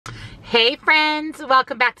Hey friends,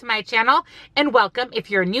 welcome back to my channel, and welcome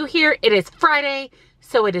if you're new here. It is Friday,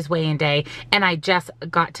 so it is weigh-in day, and I just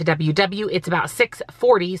got to WW. It's about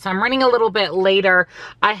 6:40, so I'm running a little bit later.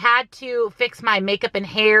 I had to fix my makeup and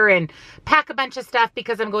hair and pack a bunch of stuff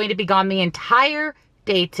because I'm going to be gone the entire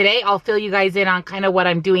day today. I'll fill you guys in on kind of what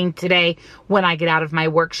I'm doing today when I get out of my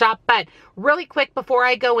workshop. But really quick before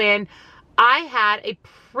I go in, I had a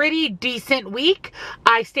pretty decent week.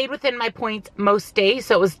 I stayed within my points most days,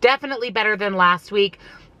 so it was definitely better than last week.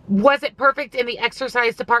 Was it perfect in the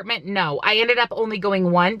exercise department? No. I ended up only going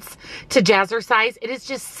once to jazzercise. It is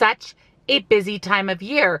just such a busy time of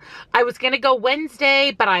year. I was going to go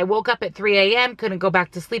Wednesday, but I woke up at 3 a.m., couldn't go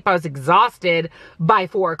back to sleep. I was exhausted by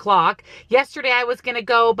 4 o'clock. Yesterday I was going to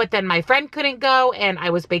go, but then my friend couldn't go, and I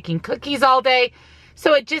was baking cookies all day.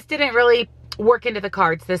 So it just didn't really work into the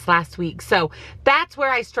cards this last week. So that's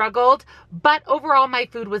where I struggled, but overall my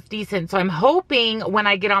food was decent. So I'm hoping when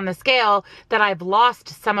I get on the scale that I've lost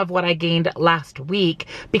some of what I gained last week,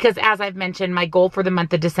 because as I've mentioned, my goal for the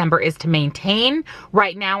month of December is to maintain.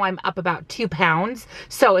 Right now I'm up about 2 pounds.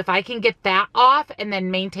 So if I can get that off and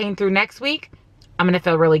then maintain through next week, I'm going to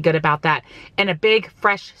feel really good about that and a big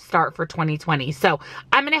fresh start for 2020. So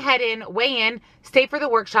I'm going to head in, weigh in, stay for the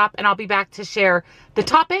workshop, and I'll be back to share the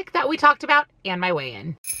topic that we talked about and my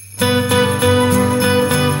weigh-in.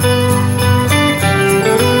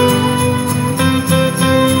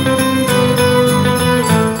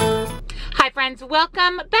 Hi friends,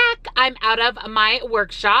 welcome back. I'm out of my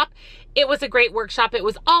workshop. It was a great workshop. It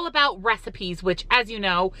was all about recipes, which, as you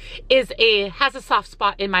know, has a soft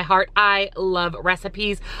spot in my heart. I love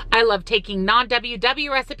recipes. I love taking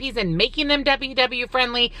non-WW recipes and making them WW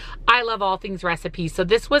friendly. I love all things recipes. So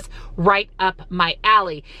this was right up my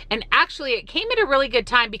alley. And actually, it came at a really good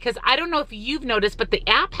time because I don't know if you've noticed, but the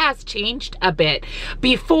app has changed a bit.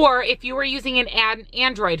 Before, if you were using an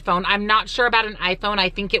Android phone, I'm not sure about an iPhone. I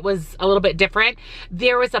think it was a little bit different.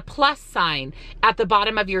 There was a plus sign at the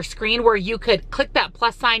bottom of your screen where you could click that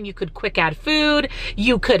plus sign, you could quick add food,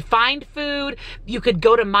 you could find food, you could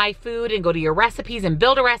go to my food and go to your recipes and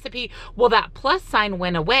build a recipe. Well, that plus sign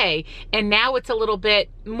went away, and now it's a little bit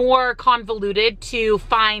more convoluted to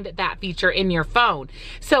find that feature in your phone.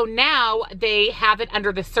 So now they have it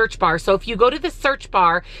under the search bar. So if you go to the search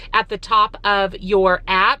bar at the top of your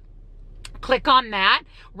app, click on that.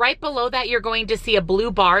 Right below that, you're going to see a blue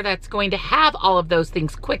bar that's going to have all of those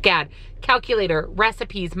things: quick add, calculator,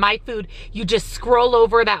 recipes, my food. You just scroll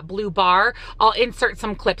over that blue bar. I'll insert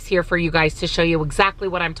some clips here for you guys to show you exactly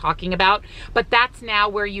what I'm talking about. But that's now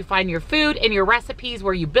where you find your food and your recipes,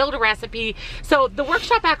 where you build a recipe. So the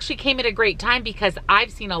workshop actually came at a great time because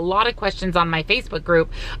I've seen a lot of questions on my Facebook group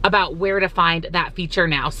about where to find that feature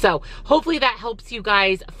now. So hopefully that helps you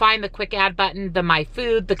guys find the quick add button, the my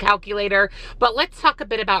food, the calculator. But let's talk a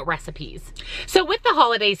bit about recipes. So with the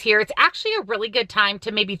holidays here, it's actually a really good time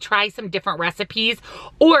to maybe try some different recipes,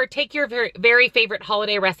 or take your very favorite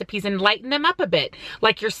holiday recipes and lighten them up a bit,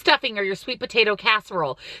 like your stuffing or your sweet potato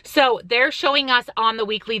casserole. So they're showing us on the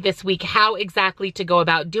weekly this week how exactly to go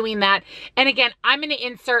about doing that. And again, I'm going to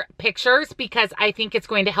insert pictures because I think it's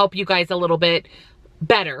going to help you guys a little bit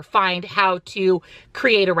better find how to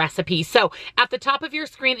create a recipe. So at the top of your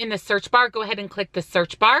screen in the search bar, go ahead and click the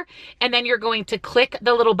search bar, and then you're going to click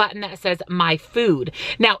the little button that says my food.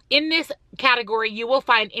 Now in this category, you will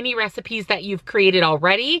find any recipes that you've created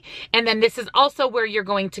already, and then this is also where you're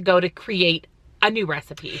going to go to create a new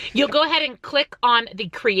recipe. You'll go ahead and click on the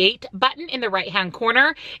create button in the right hand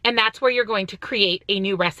corner, and that's where you're going to create a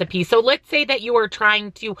new recipe. So let's say that you are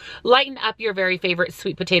trying to lighten up your very favorite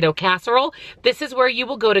sweet potato casserole. This is where you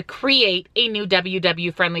will go to create a new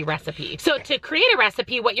WW friendly recipe. So to create a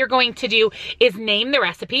recipe, what you're going to do is name the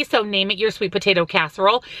recipe. So name it your sweet potato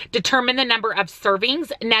casserole. Determine the number of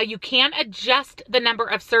servings. Now you can adjust the number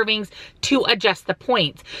of servings to adjust the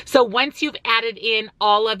points. So once you've added in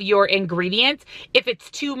all of your ingredients, if it's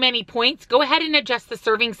too many points, go ahead and adjust the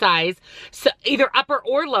serving size, so either upper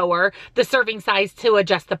or lower the serving size to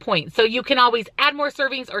adjust the points. So you can always add more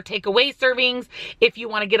servings or take away servings if you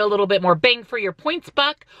want to get a little bit more bang for your points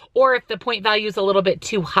buck, or if the point value is a little bit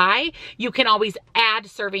too high, you can always add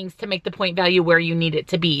servings to make the point value where you need it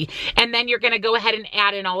to be. And then you're going to go ahead and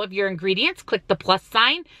add in all of your ingredients, click the plus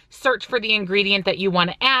sign, search for the ingredient that you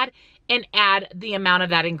want to add, and add the amount of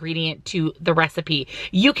that ingredient to the recipe.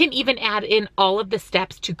 You can even add in all of the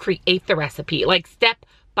steps to create the recipe, like step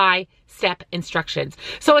by step-by-step instructions.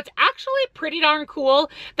 So it's actually pretty darn cool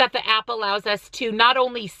that the app allows us to not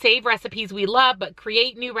only save recipes we love, but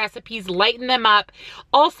create new recipes, lighten them up.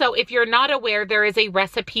 Also, if you're not aware, there is a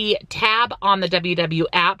recipe tab on the WW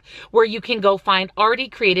app where you can go find already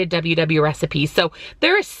created WW recipes. So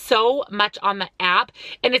there is so much on the app,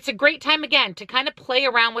 and it's a great time again to kind of play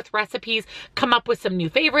around with recipes, come up with some new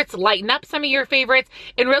favorites, lighten up some of your favorites,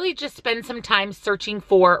 and really just spend some time searching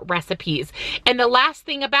for recipes. And the last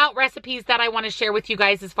thing about recipes that I want to share with you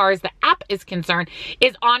guys as far as the app is concerned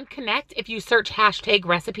is on Connect. If you search hashtag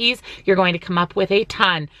recipes, you're going to come up with a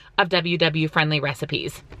ton of WW friendly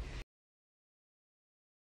recipes.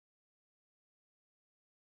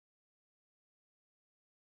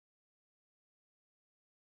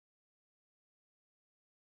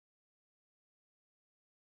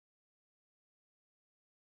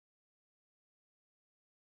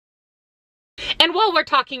 And while we're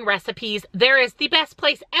talking recipes, there is the best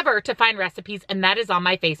place ever to find recipes, and that is on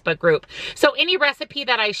my Facebook group. So any recipe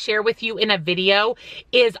that I share with you in a video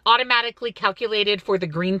is automatically calculated for the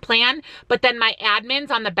green plan, but then my admins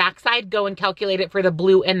on the backside go and calculate it for the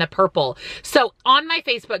blue and the purple. So on my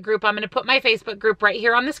Facebook group, I'm going to put my Facebook group right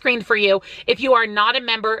here on the screen for you. If you are not a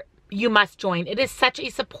member, you must join. It is such a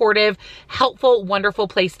supportive, helpful, wonderful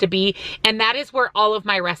place to be. And that is where all of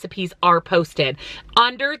my recipes are posted.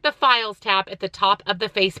 Under the Files tab at the top of the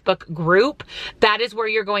Facebook group, that is where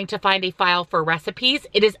you're going to find a file for recipes.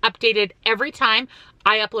 It is updated every time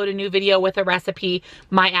I upload a new video with a recipe.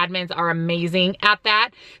 My admins are amazing at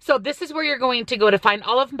that. So this is where you're going to go to find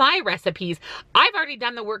all of my recipes. I've already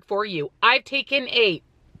done the work for you. I've taken a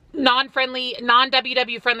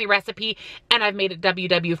non-WW friendly recipe and I've made it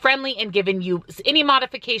WW friendly and given you any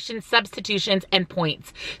modifications, substitutions, and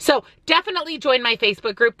points. So definitely join my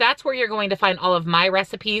Facebook group. That's where you're going to find all of my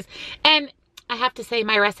recipes. And I have to say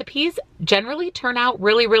my recipes generally turn out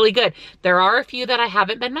really, really good. There are a few that I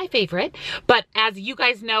haven't been my favorite, but as you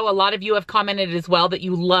guys know, a lot of you have commented as well that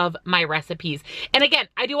you love my recipes. And again,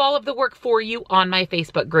 I do all of the work for you on my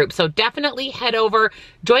Facebook group. So definitely head over,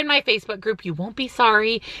 join my Facebook group. You won't be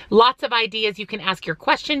sorry. Lots of ideas. You can ask your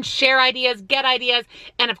questions, share ideas, get ideas,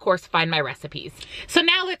 and of course, find my recipes. So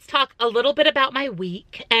now let's talk a little bit about my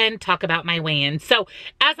week and talk about my weigh-in. So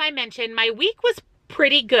as I mentioned, my week was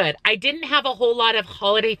pretty good. I didn't have a whole lot of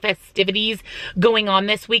holiday festivities going on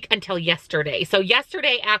this week until yesterday. So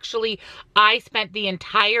yesterday, actually, I spent the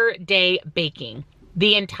entire day baking.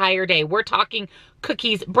 The entire day. We're talking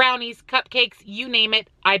cookies, brownies, cupcakes, you name it,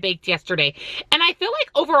 I baked yesterday. And I feel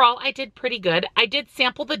like overall I did pretty good. I did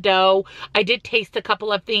sample the dough. I did taste a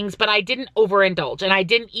couple of things, but I didn't overindulge and I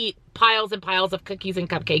didn't eat piles and piles of cookies and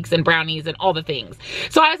cupcakes and brownies and all the things.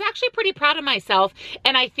 So I was actually pretty proud of myself.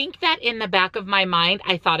 And I think that in the back of my mind,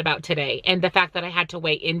 I thought about today and the fact that I had to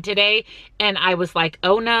weigh in today. And I was like,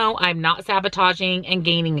 oh no, I'm not sabotaging and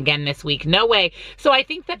gaining again this week. No way. So I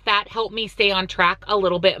think that that helped me stay on track a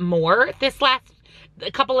little bit more this last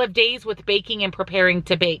a couple of days with baking and preparing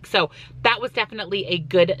to bake. So that was definitely a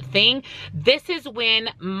good thing. This is when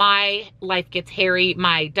my life gets hairy.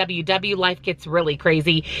 My WW life gets really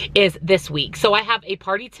crazy is this week. So I have a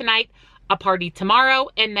party tonight, a party tomorrow,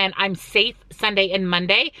 and then I'm safe Sunday and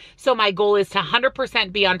Monday. So my goal is to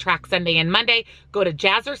 100% be on track Sunday and Monday, go to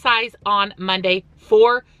Jazzercise on Monday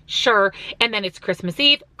for sure. And then it's Christmas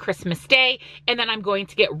Eve, Christmas Day, and then I'm going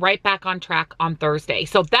to get right back on track on Thursday.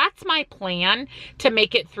 So that's my plan to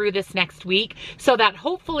make it through this next week so that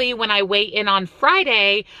hopefully when I weigh in on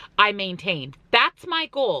Friday, I maintain. That's my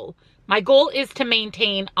goal. My goal is to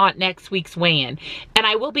maintain on next week's weigh-in. And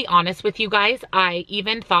I will be honest with you guys, I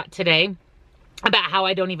even thought today about how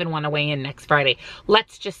I don't even want to weigh in next Friday.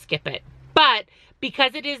 Let's just skip it. But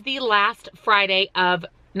because it is the last Friday of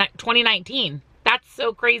 2019, that's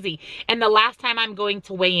so crazy. And the last time I'm going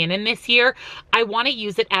to weigh in this year, I want to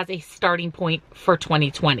use it as a starting point for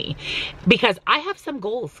 2020 because I have some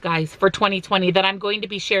goals, guys, for 2020 that I'm going to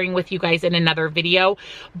be sharing with you guys in another video.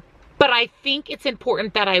 But I think it's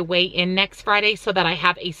important that I weigh in next Friday so that I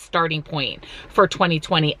have a starting point for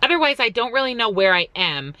 2020. Otherwise, I don't really know where I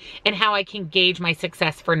am and how I can gauge my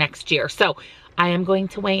success for next year. So I am going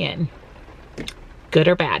to weigh in, good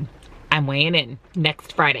or bad. I'm weighing in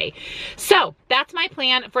next Friday. So that's my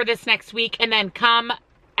plan for this next week. And then come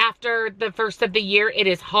after the first of the year, it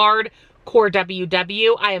is hardcore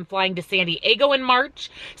WW. I am flying to San Diego in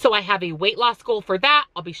March. So I have a weight loss goal for that.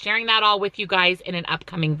 I'll be sharing that all with you guys in an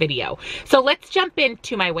upcoming video. So let's jump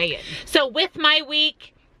into my weigh-in. So with my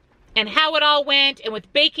week and how it all went and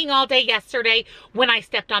with baking all day yesterday, when I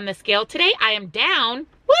stepped on the scale today, I am down,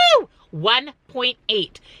 woo,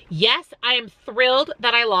 1.8. Yes, I am thrilled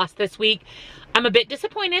that I lost this week. I'm a bit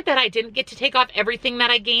disappointed that I didn't get to take off everything that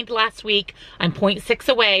I gained last week. I'm 0.6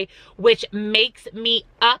 away, which makes me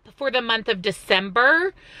up for the month of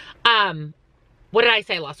December. What did I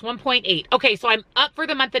say? I lost 1.8. Okay, so I'm up for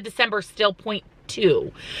the month of December, still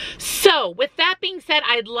 0.2. So with that being said,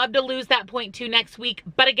 I'd love to lose that 0.2 next week.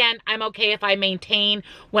 But again, I'm okay if I maintain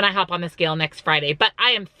when I hop on the scale next Friday. But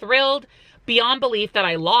I am thrilled beyond belief that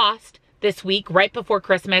I lost this week right before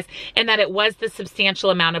Christmas and that it was the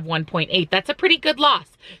substantial amount of 1.8. That's a pretty good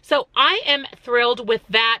loss. So I am thrilled with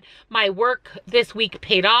that. My work this week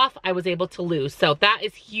paid off. I was able to lose. So that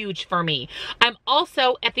is huge for me. I'm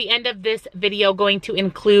also at the end of this video going to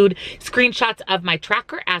include screenshots of my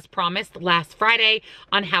tracker as promised last Friday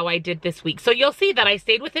on how I did this week. So you'll see that I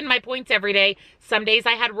stayed within my points every day. Some days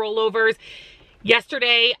I had rollovers.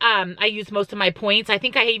 Yesterday, I used most of my points. I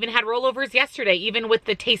think I even had rollovers yesterday, even with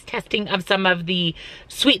the taste testing of some of the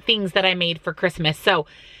sweet things that I made for Christmas. So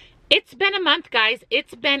it's been a month, guys.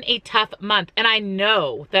 It's been a tough month. And I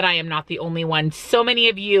know that I am not the only one. So many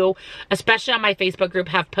of you, especially on my Facebook group,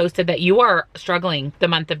 have posted that you are struggling the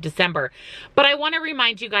month of December. But I want to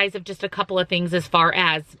remind you guys of just a couple of things as far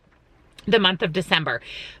as the month of December.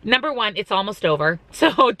 Number one, it's almost over.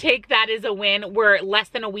 So take that as a win. We're less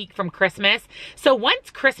than a week from Christmas. So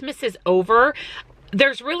once Christmas is over,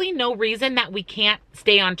 there's really no reason that we can't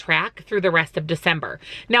stay on track through the rest of December.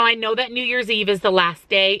 Now, I know that New Year's Eve is the last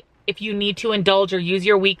day. If you need to indulge or use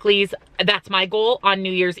your weeklies, that's my goal on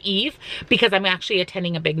New Year's Eve, because I'm actually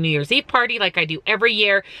attending a big New Year's Eve party like I do every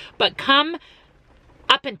year. But come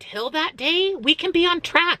up until that day, we can be on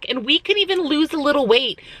track and we can even lose a little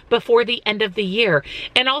weight before the end of the year.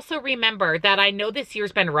 And also remember that I know this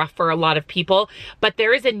year's been rough for a lot of people, but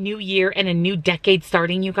there is a new year and a new decade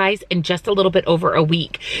starting, you guys, in just a little bit over a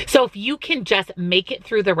week. So if you can just make it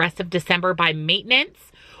through the rest of December by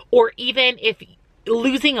maintenance, or even if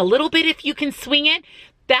losing a little bit, if you can swing it,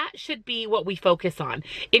 that should be what we focus on.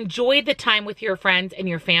 Enjoy the time with your friends and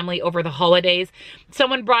your family over the holidays.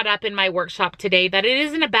 Someone brought up in my workshop today that it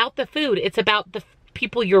isn't about the food. It's about the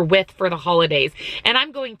people you're with for the holidays. And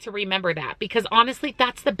I'm going to remember that, because honestly,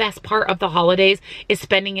 that's the best part of the holidays, is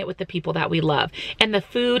spending it with the people that we love. And the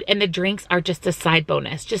food and the drinks are just a side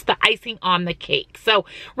bonus, just the icing on the cake. So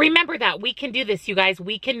remember that. We can do this, you guys.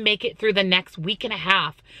 We can make it through the next week and a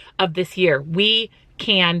half of this year. We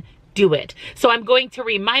can do it. So I'm going to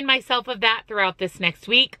remind myself of that throughout this next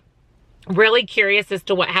week. Really curious as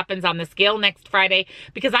to what happens on the scale next Friday,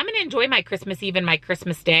 because I'm going to enjoy my Christmas Eve and my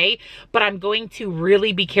Christmas Day, but I'm going to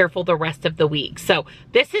really be careful the rest of the week. So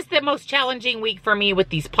this is the most challenging week for me with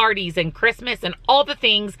these parties and Christmas and all the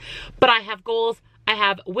things, but I have goals. I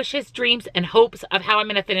have wishes, dreams, and hopes of how I'm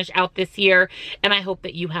going to finish out this year, and I hope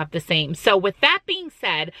that you have the same. So with that being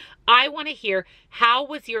said, I want to hear, how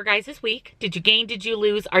was your guys' week? Did you gain? Did you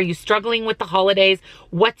lose? Are you struggling with the holidays?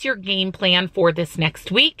 What's your game plan for this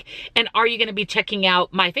next week? And are you going to be checking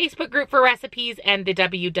out my Facebook group for recipes and the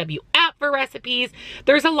WW app for recipes?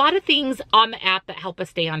 There's a lot of things on the app that help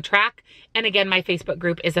us stay on track. And again, my Facebook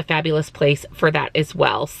group is a fabulous place for that as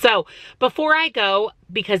well. So before I go,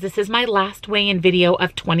 because this is my last weigh-in video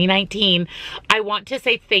of 2019, I want to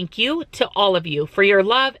say thank you to all of you for your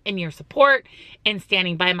love and your support and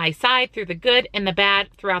standing by my side through the good and the bad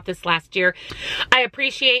throughout this last year. I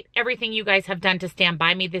appreciate everything you guys have done to stand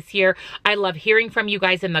by me this year. I love hearing from you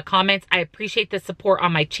guys in the comments. I appreciate the support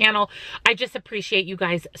on my channel. I just appreciate you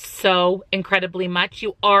guys so incredibly much.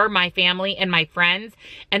 You are my family and my friends,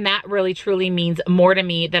 and that really truly means more to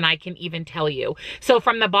me than I can even tell you. So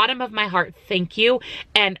from the bottom of my heart, thank you.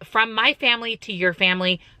 And from my family to your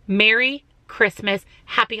family, Merry Christmas,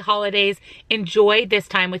 happy holidays, enjoy this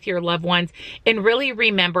time with your loved ones, and really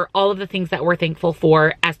remember all of the things that we're thankful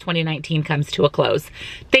for as 2019 comes to a close.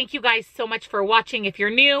 Thank you guys so much for watching. If you're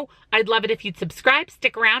new, I'd love it if you'd subscribe,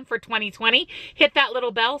 stick around for 2020, hit that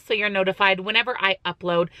little bell so you're notified whenever I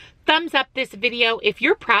upload. Thumbs up this video if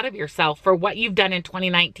you're proud of yourself for what you've done in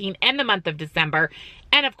 2019 and the month of December.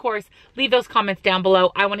 And of course, leave those comments down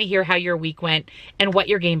below. I want to hear how your week went and what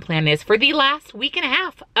your game plan is for the last week and a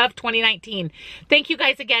half of 2019. Thank you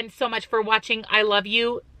guys again so much for watching. I love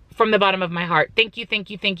you from the bottom of my heart. Thank you, thank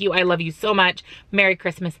you, thank you. I love you so much. Merry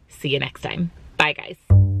Christmas. See you next time. Bye,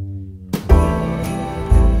 guys.